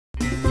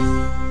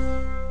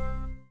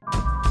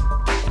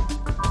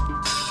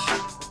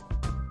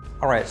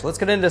All right, so let's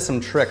get into some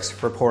tricks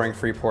for pouring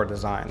free pour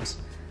designs.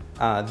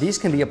 These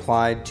can be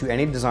applied to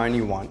any design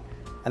you want.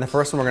 And the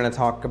first one we're going to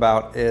talk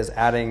about is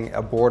adding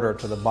a border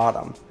to the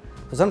bottom.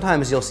 So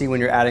sometimes you'll see when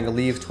you're adding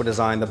leaves to a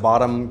design, the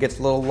bottom gets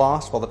a little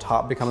lost while the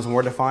top becomes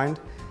more defined.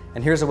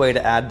 And here's a way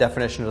to add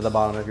definition to the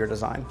bottom of your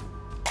design.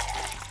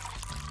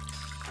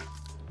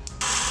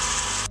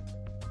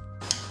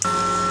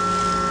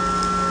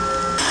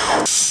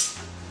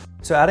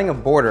 So adding a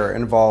border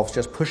involves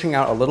just pushing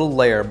out a little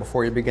layer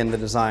before you begin the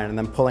design and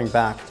then pulling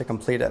back to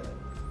complete it.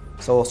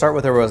 So we'll start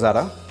with a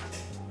rosetta.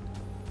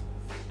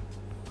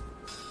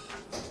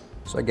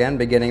 So again,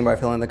 beginning by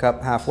filling the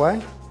cup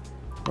halfway,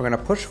 we're going to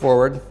push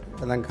forward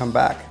and then come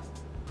back.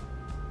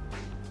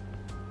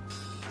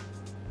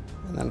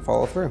 And then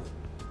follow through.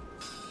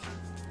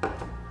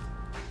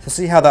 So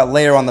see how that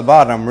layer on the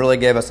bottom really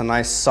gave us a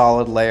nice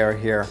solid layer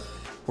here,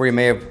 where you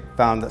may have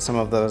found that some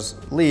of those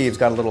leaves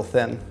got a little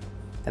thin.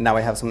 And now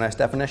we have some nice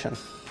definition.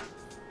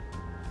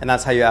 And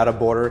that's how you add a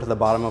border to the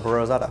bottom of a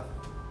rosetta.